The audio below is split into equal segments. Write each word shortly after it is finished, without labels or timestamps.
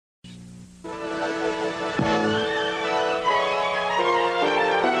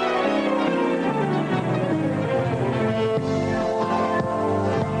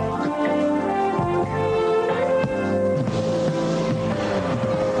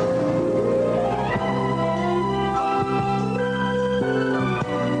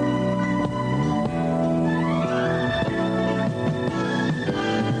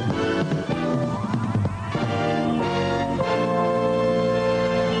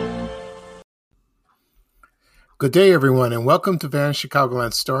Good day, everyone, and welcome to Vanished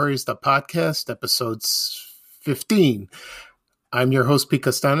Chicagoland Stories, the podcast, episode 15. I'm your host, Pete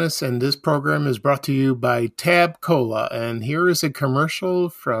Costanis, and this program is brought to you by Tab Cola. And here is a commercial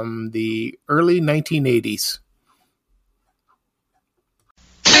from the early 1980s.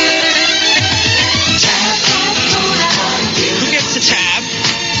 Who gets the tab?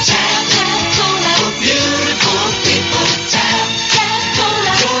 Tab Cola for beautiful people. Tab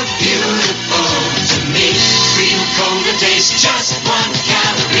Cola, you're beautiful to me. Real cola tastes just 1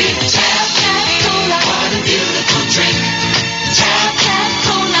 calorie. Tab Cola, what a beautiful drink. Tab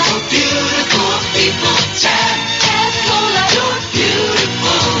Cola for beautiful people. Tab Cola, you're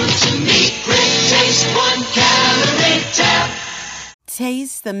beautiful to me. Great taste, 1 calorie. Tab.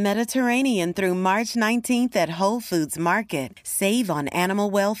 Taste the Mediterranean through March 19th at Whole Foods Market. Save on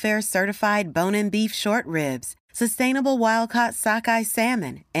animal welfare certified bone and beef short ribs, sustainable wild-caught sockeye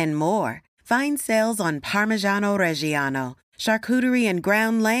salmon, and more. Find sales on Parmigiano Reggiano, charcuterie and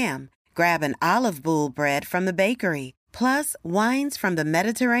ground lamb. Grab an olive boule bread from the bakery. Plus, wines from the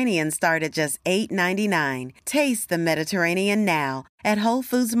Mediterranean start at just $8.99. Taste the Mediterranean now at Whole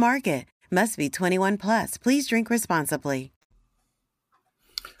Foods Market. Must be 21 plus. Please drink responsibly.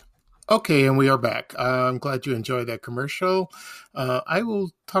 Okay, and we are back. I'm glad you enjoyed that commercial. I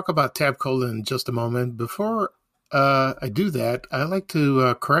will talk about Tab Cola in just a moment. Before I do that, I'd like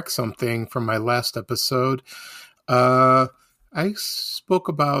to correct something from my last episode. I spoke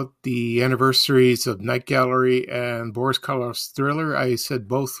about the anniversaries of Night Gallery and Boris Karloff's Thriller. I said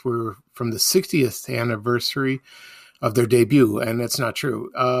both were from the 60th anniversary of their debut, and that's not true.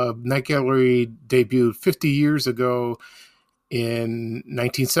 Night Gallery debuted 50 years ago in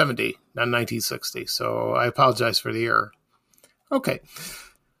 1970, not 1960. So I apologize for the error. Okay.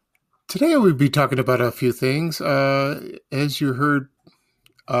 Today I will be talking about a few things. As you heard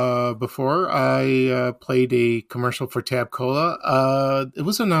before, I played a commercial for Tab Cola. It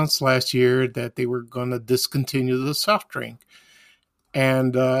was announced last year that they were going to discontinue the soft drink.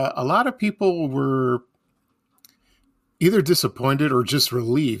 And a lot of people were either disappointed or just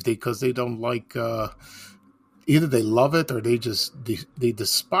relieved because they don't like... either they love it or they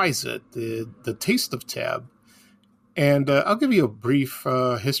despise it, the taste of Tab. And I'll give you a brief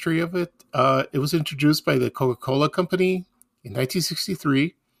history of it. It was introduced by the Coca-Cola Company in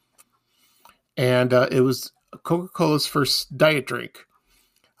 1963. And it was Coca-Cola's first diet drink.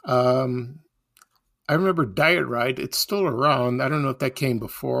 I remember Diet Rite. It's still around. I don't know if that came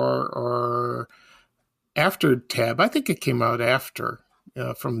before or after Tab. I think it came out after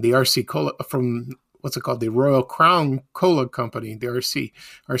from the RC Cola, from... what's it called? The Royal Crown Cola Company, the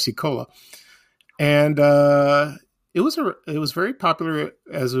RC Cola. And it was very popular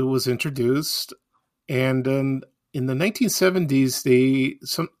as it was introduced. And in the 1970s,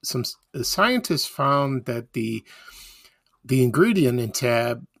 some scientists found that the ingredient in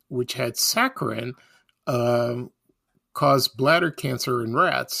Tab, which had saccharin, caused bladder cancer in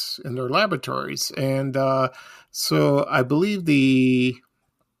rats in their laboratories. And so I believe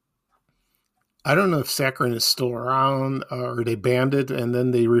I don't know if saccharin is still around or they banned it, and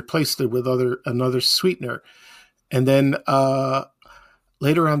then they replaced it with another sweetener. And then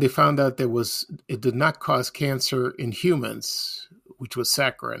later on, they found out it did not cause cancer in humans, which was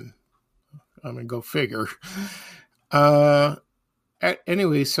saccharin. I mean, go figure.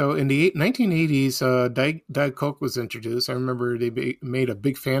 Anyway, so in the 1980s, Diet Coke was introduced. I remember they made a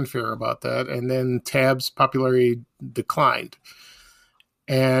big fanfare about that, and then Tab's popularity declined.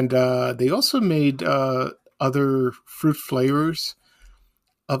 And they also made other fruit flavors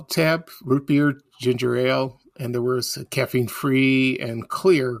of Tab, root beer, ginger ale, and there was caffeine-free and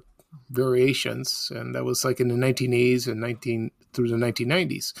clear variations. And that was like in the 1980s and through the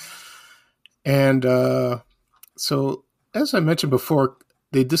 1990s. And so, as I mentioned before,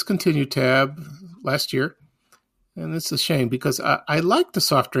 they discontinued Tab last year. And it's a shame because I liked the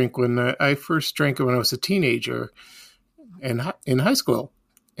soft drink when I first drank it when I was a teenager and in high school.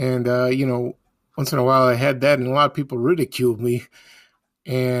 And, once in a while I had that and a lot of people ridiculed me.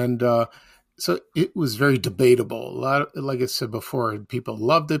 And so it was very debatable. Like I said before, people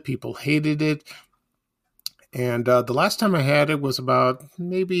loved it, people hated it. And the last time I had it was about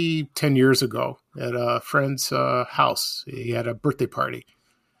maybe 10 years ago at a friend's house. He had a birthday party.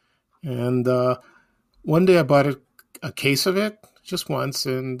 And one day I bought a case of it just once,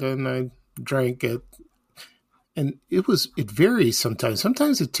 and then I drank it. And it varies sometimes.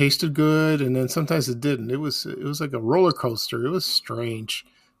 Sometimes it tasted good, and then sometimes it didn't. It was like a roller coaster. It was strange,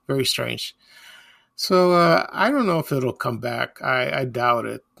 very strange. So I don't know if it'll come back. I doubt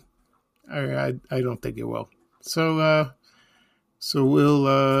it. I don't think it will. So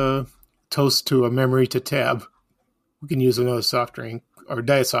we'll toast to a memory to Tab. we can use another soft drink, or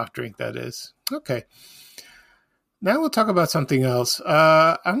diet soft drink, that is. Okay. Now we'll talk about something else.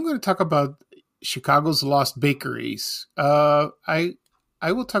 I'm going to talk about Chicago's lost bakeries. I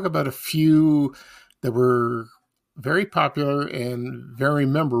will talk about a few that were very popular and very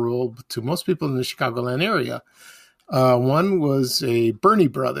memorable to most people in the Chicagoland area. One was a Bernie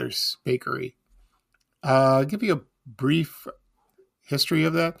Brothers bakery. I'll give you a brief history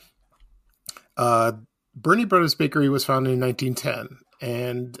of that. Bernie Brothers Bakery was founded in 1910,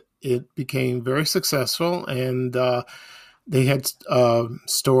 and it became very successful. And they had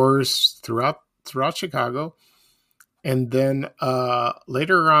stores throughout Chicago. And then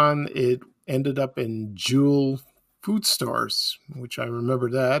later on, it ended up in Jewel food stores, which I remember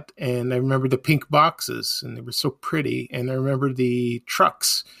that. And I remember the pink boxes, and they were so pretty. And I remember the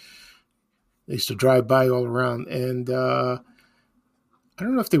trucks. They used to drive by all around. And I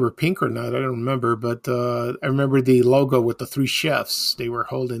don't know if they were pink or not. I don't remember. But I remember the logo with the three chefs. They were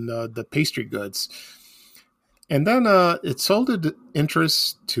holding the pastry goods. And then it sold its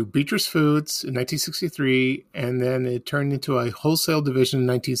interest to Beecher's Foods in 1963, and then it turned into a wholesale division in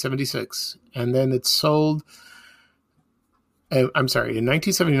 1976. And then it sold, in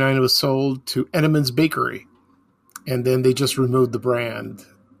 1979 it was sold to Entenmann's Bakery. And then they just removed the brand,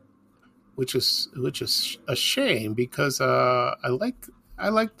 which is a shame, because I like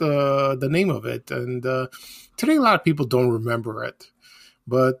the name of it. And today a lot of people don't remember it.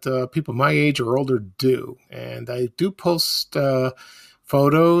 But people my age or older do. And I do post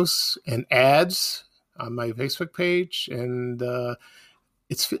photos and ads on my Facebook page. And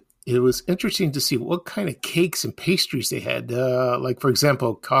it was interesting to see what kind of cakes and pastries they had. Like, for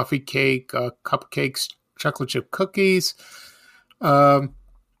example, coffee cake, cupcakes, chocolate chip cookies.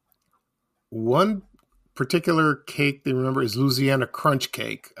 One particular cake they remember is Louisiana Crunch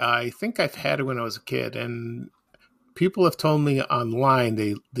Cake. I think I've had it when I was a kid. And people have told me online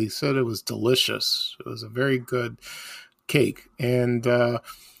they said it was delicious. It was a very good cake. And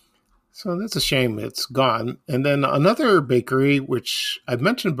so that's a shame it's gone. And then another bakery, which I've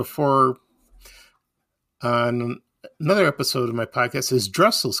mentioned before on another episode of my podcast, is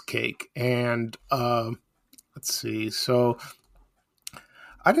Dressel's Cake. And let's see. So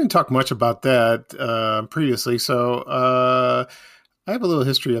I didn't talk much about that previously. So I have a little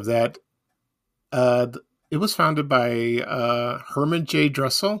history of that. It was founded by Herman J.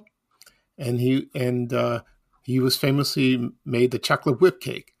 Dressel, and he was famously made the chocolate whip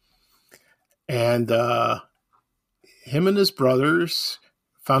cake. And him and his brothers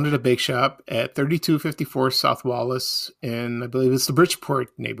founded a bake shop at 3254 South Wallace, in, I believe it's the Bridgeport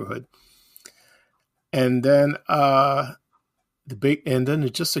neighborhood. And then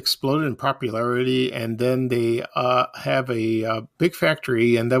it just exploded in popularity. And then they have a big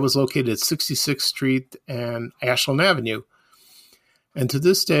factory, and that was located at 66th Street and Ashland Avenue. And to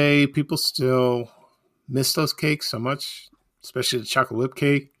this day, people still miss those cakes so much, especially the chocolate whip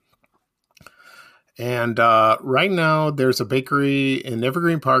cake. And right now, there's a bakery in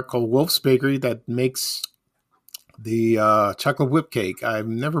Evergreen Park called Wolf's Bakery that makes the chocolate whip cake. I've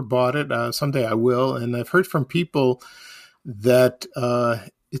never bought it. Someday I will. And I've heard from people that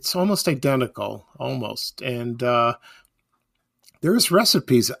it's almost identical, and there's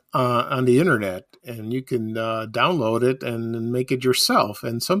recipes on the internet, and you can download it and make it yourself.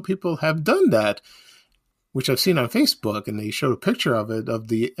 And some people have done that, which I've seen on Facebook, and they showed a picture of it, of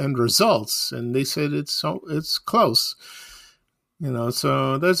the end results, and they said it's close.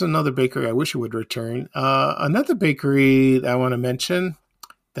 So there's another bakery I wish it would return. Another bakery that I want to mention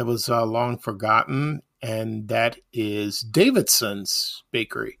that was long forgotten, and that is Davidson's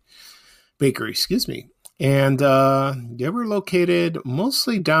Bakery. And they were located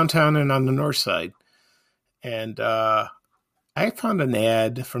mostly downtown and on the north side. And I found an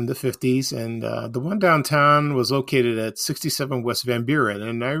ad from the 50s, and the one downtown was located at 67 West Van Buren.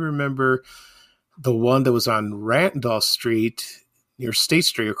 And I remember the one that was on Randolph Street near State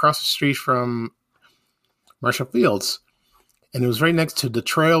Street, across the street from Marshall Fields. And it was right next to the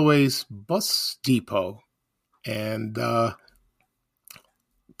Trailways bus depot. And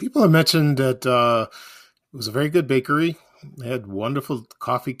people have mentioned that it was a very good bakery. They had wonderful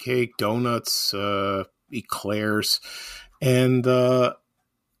coffee cake, donuts, eclairs. And the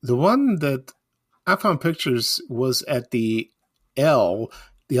one that I found pictures was at the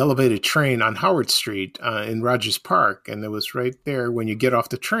elevated train on Howard Street in Rogers Park. And it was right there when you get off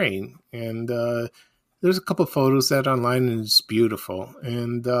the train. And there's a couple of photos that online, and it's beautiful.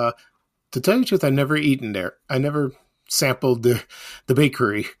 And to tell you the truth, I've never eaten there. I never sampled the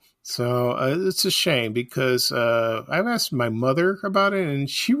bakery. So it's a shame, because I've asked my mother about it, and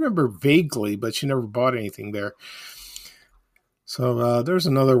she remembered vaguely, but she never bought anything there. So there's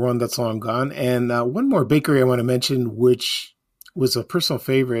another one that's long gone. And one more bakery I want to mention, which was a personal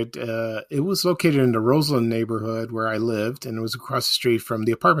favorite. It was located in the Roseland neighborhood where I lived, and it was across the street from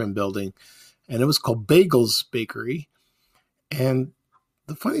the apartment building. And it was called Bagels Bakery. And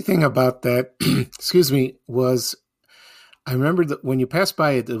the funny thing about that, excuse me, was I remember that when you pass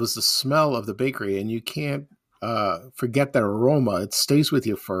by it, it was the smell of the bakery, and you can't forget that aroma. It stays with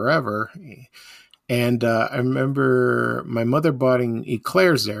you forever. And I remember my mother bought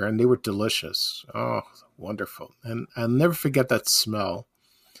eclairs there, and they were delicious. Oh, wonderful. And I'll never forget that smell.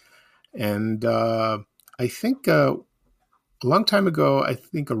 And I think a long time ago, I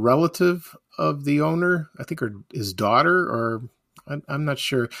think a relative of the owner, I think his daughter, or I'm not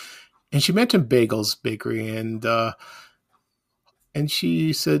sure, and she mentioned Bagels Bakery, and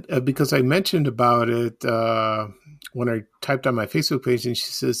she said, because I mentioned about it when I typed on my Facebook page, and she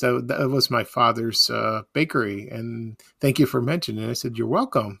says that was my father's bakery, and thank you for mentioning it. I said, you're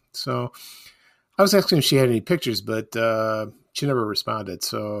welcome. So I was asking if she had any pictures, but she never responded.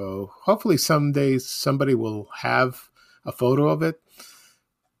 So hopefully someday somebody will have a photo of it.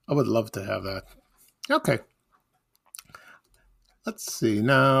 I would love to have that. Okay. Let's see.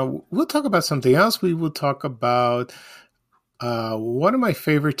 Now, we'll talk about something else. We will talk about one of my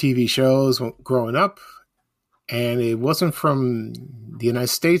favorite TV shows growing up, and it wasn't from the United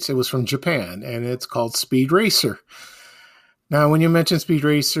States. It was from Japan, and it's called Speed Racer. Now, when you mention Speed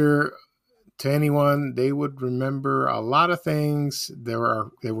Racer to anyone, they would remember a lot of things. They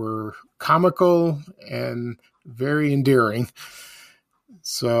were comical and very endearing.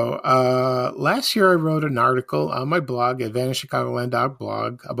 So last year I wrote an article on my blog at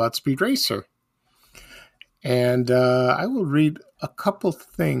VanishChicagoland.blog about Speed Racer. And I will read a couple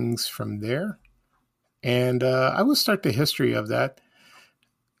things from there. And I will start the history of that.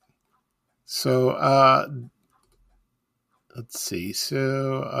 So let's see.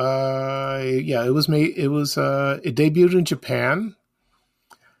 So it debuted in Japan.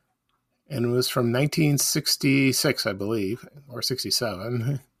 And it was from 1966, I believe, or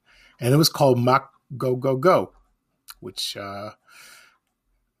 67. And it was called Mach Go Go Go, which that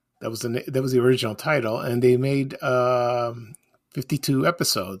was the original title. And they made 52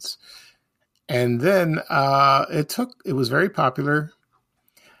 episodes. And then it was very popular.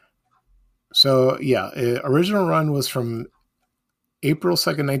 So original run was from April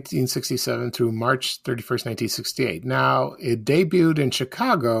 2nd, 1967 through March 31st, 1968. Now, it debuted in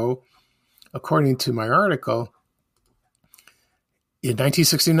Chicago, according to my article, in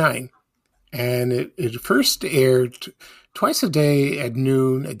 1969. And it first aired twice a day at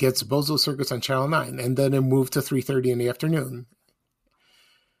noon against Bozo Circus on Channel 9. And then it moved to 3:30 in the afternoon.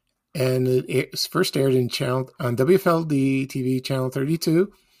 And it first aired on WFLD TV Channel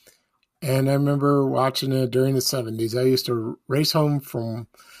 32. And I remember watching it during the 70s. I used to race home from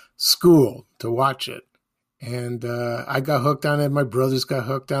school to watch it. And I got hooked on it. My brothers got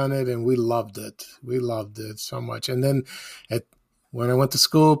hooked on it, and we loved it. We loved it so much. And then when I went to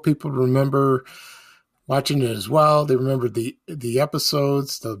school, people remember watching it as well. They remember the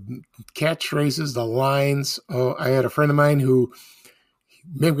episodes, the catchphrases, the lines. Oh, I had a friend of mine who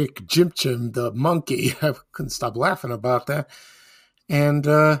mimicked Jim Jim, the monkey. I couldn't stop laughing about that. And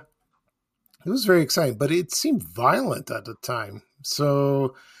it was very exciting, but it seemed violent at the time.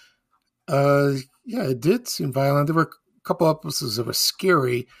 So, it did seem violent. There were a couple episodes that were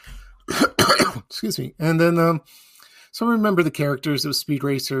scary. Excuse me. And then, so I remember the characters. There was Speed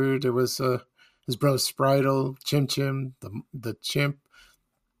Racer. There was his brother Spritle, Chim Chim, the chimp,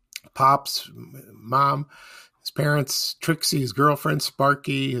 Pops, Mom, his parents, Trixie, his girlfriend,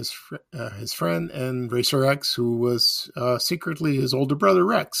 Sparky, his friend, and Racer X, who was secretly his older brother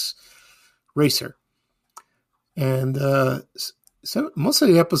Rex, Racer. And so most of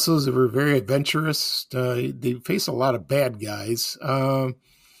the episodes were very adventurous. They faced a lot of bad guys. And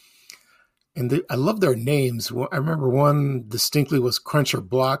I love their names. I remember one distinctly was Cruncher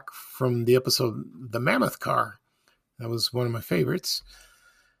Block from the episode The Mammoth Car. That was one of my favorites.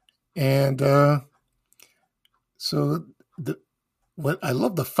 And so I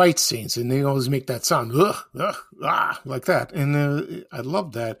love the fight scenes, and they always make that sound, like that. And I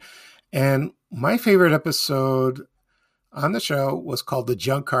love that. And my favorite episode on the show was called the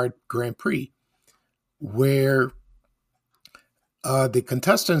Junk Car Grand Prix, where the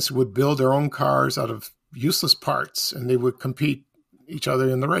contestants would build their own cars out of useless parts, and they would compete each other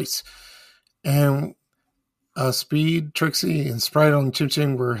in the race. And Speed, Trixie, and Sprite and Chim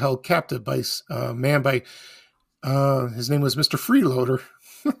Chim were held captive by a man by his name was Mr. Freeloader.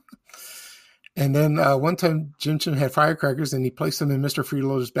 And then one time Chim Chim had firecrackers, and he placed them in Mr.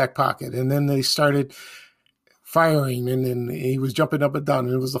 Freeloader's back pocket. And then they started firing, and then he was jumping up and down,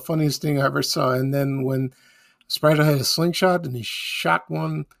 and it was the funniest thing I ever saw. And then when Spider had a slingshot and he shot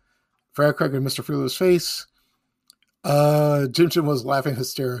one firecracker in Mr. Fearless's face, Jim was laughing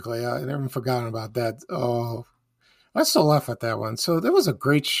hysterically. I never forgotten about that. Oh, I still laugh at that one. So that was a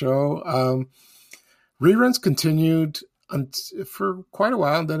great show. Reruns continued for quite a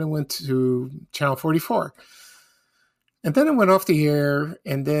while, and then it went to Channel 44. And then it went off the air,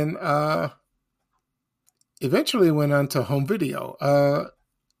 and then eventually went on to home video.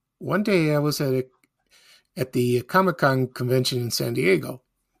 One day I was at the Comic-Con convention in San Diego,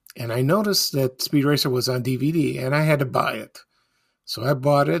 and I noticed that Speed Racer was on DVD, and I had to buy it. So I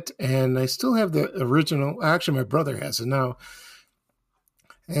bought it, and I still have the original. Actually, my brother has it now.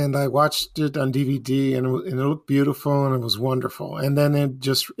 And I watched it on DVD, and it looked beautiful, and it was wonderful. And then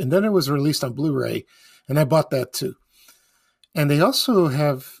it was released on Blu-ray, and I bought that too. And they also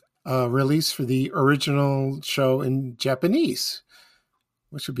have a release for the original show in Japanese,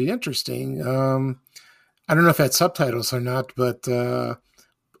 which would be interesting. I don't know if it had subtitles or not, but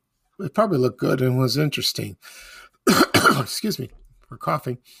it probably looked good and was interesting. Excuse me for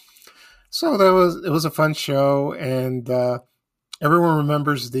coughing. So it was a fun show, and everyone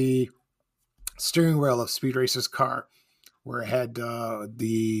remembers the steering wheel of Speed Racer's car, where it had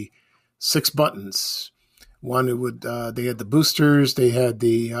the 6 buttons. One, they had the boosters, they had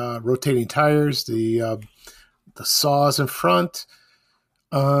the rotating tires, the saws in front,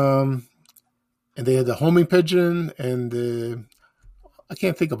 and they had the homing pigeon, and I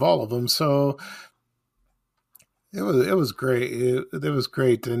can't think of all of them. So it was great. It was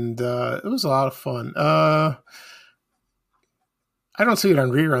great, and it was a lot of fun. I don't see it on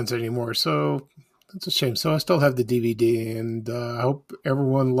reruns anymore, so it's a shame. So I still have the DVD, and I hope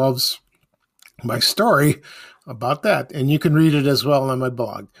everyone loves my story about that. And you can read it as well on my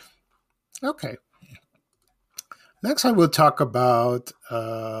blog. Okay. Next, I will talk about,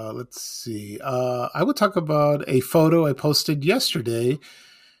 let's see. I will talk about a photo I posted yesterday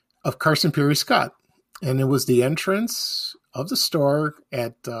of Carson Pirie Scott. And it was the entrance of the store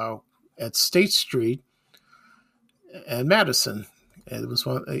at State Street and Madison. It was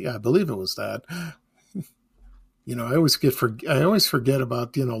one, I believe it was that. You know, I always forget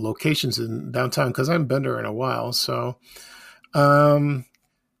about, locations in downtown because I haven't been there in a while. So, that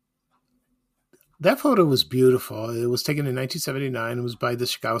photo was beautiful. It was taken in 1979. It was by the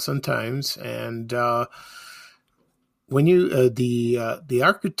Chicago Sun-Times, and when the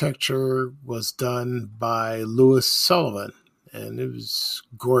architecture was done by Louis Sullivan, and it was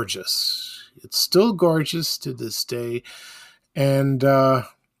gorgeous. It's still gorgeous to this day, and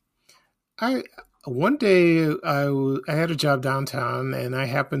one day I had a job downtown, and I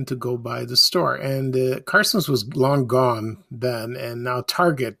happened to go by the store, and Carson's was long gone then, and now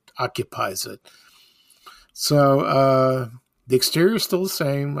Target occupies it. So the exterior is still the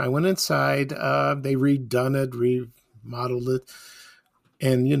same. I went inside. They redone it, remodeled it,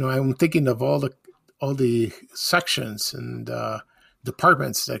 and I'm thinking of all the sections and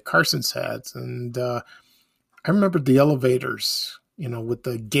departments that Carson's had, and I remember the elevators. With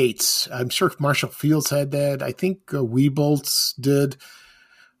the gates. I'm sure Marshall Fields had that. I think Weebolt's did.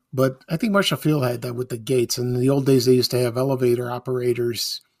 But I think Marshall Field had that with the gates. In the old days, they used to have elevator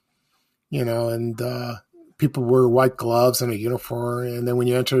operators, and people wore white gloves and a uniform. And then when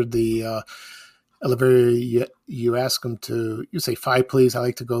you entered the elevator, you ask them you say 5, please. I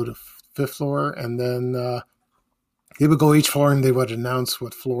like to go to 5th floor. And then they would go each floor and they would announce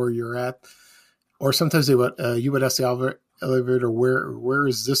what floor you're at. Or sometimes you would ask the elevator, where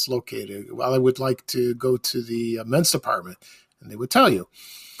is this located? Well, I would like to go to the men's department, and they would tell you.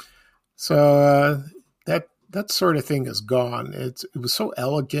 So that sort of thing is gone. It was so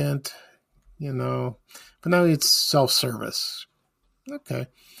elegant, but now it's self-service. Okay.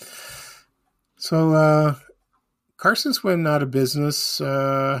 So Carson's went out of business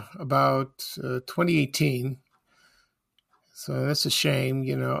about 2018. So that's a shame,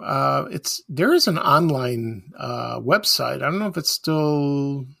 there is an online website. I don't know if it's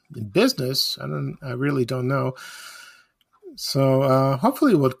still in business. I really don't know. So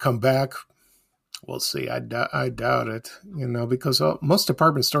hopefully it would come back. We'll see. I doubt it, because most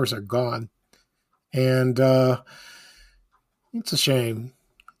department stores are gone. And it's a shame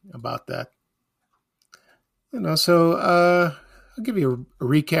about that. So I'll give you a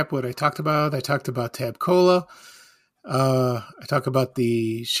recap of what I talked about. I talked about Tab Cola. I talk about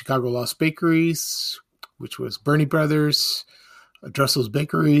the Chicago Lost Bakeries, which was Bernie Brothers, Dressel's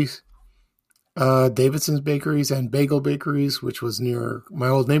Bakeries, Davidson's Bakeries, and Bagel Bakeries, which was near my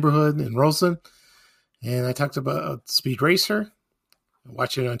old neighborhood in Roseland. And I talked about Speed Racer,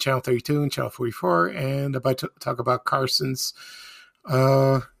 Watch it on Channel 32 and Channel 44, and about to talk about Carson's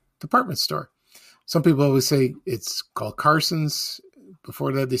department store. Some people always say it's called Carson's.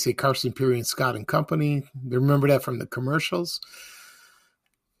 Before that, they say Carson, Peary, and Scott and Company. They remember that from the commercials.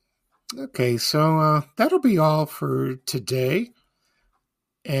 Okay, so that'll be all for today.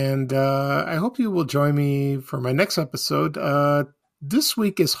 And I hope you will join me for my next episode. This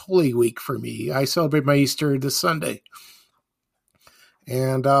week is Holy Week for me. I celebrate my Easter this Sunday.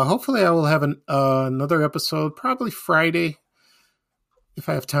 And hopefully I will have another episode, probably Friday, if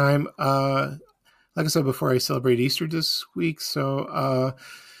I have time. Like I said before, I celebrate Easter this week. So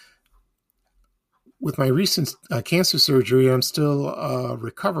with my recent cancer surgery, I'm still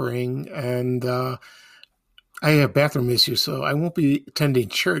recovering, and I have bathroom issues, so I won't be attending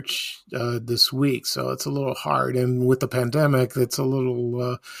church this week. So it's a little hard. And with the pandemic, it's a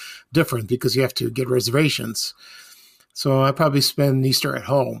little different because you have to get reservations. So I probably spend Easter at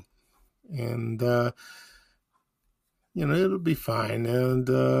home. And, it'll be fine. And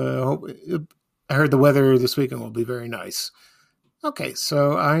I heard the weather this weekend will be very nice. Okay,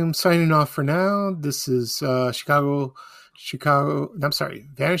 so I'm signing off for now. This is Vanna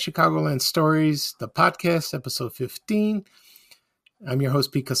Chicagoland Stories, the podcast, episode 15. I'm your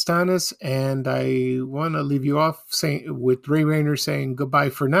host, Pete Costanas, and I want to leave you off with Ray Rayner saying goodbye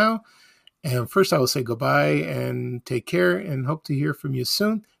for now. And first I will say goodbye and take care and hope to hear from you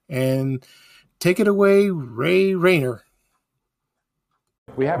soon. And take it away, Ray Rayner.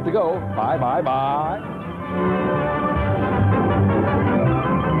 We have to go. Bye, bye, bye.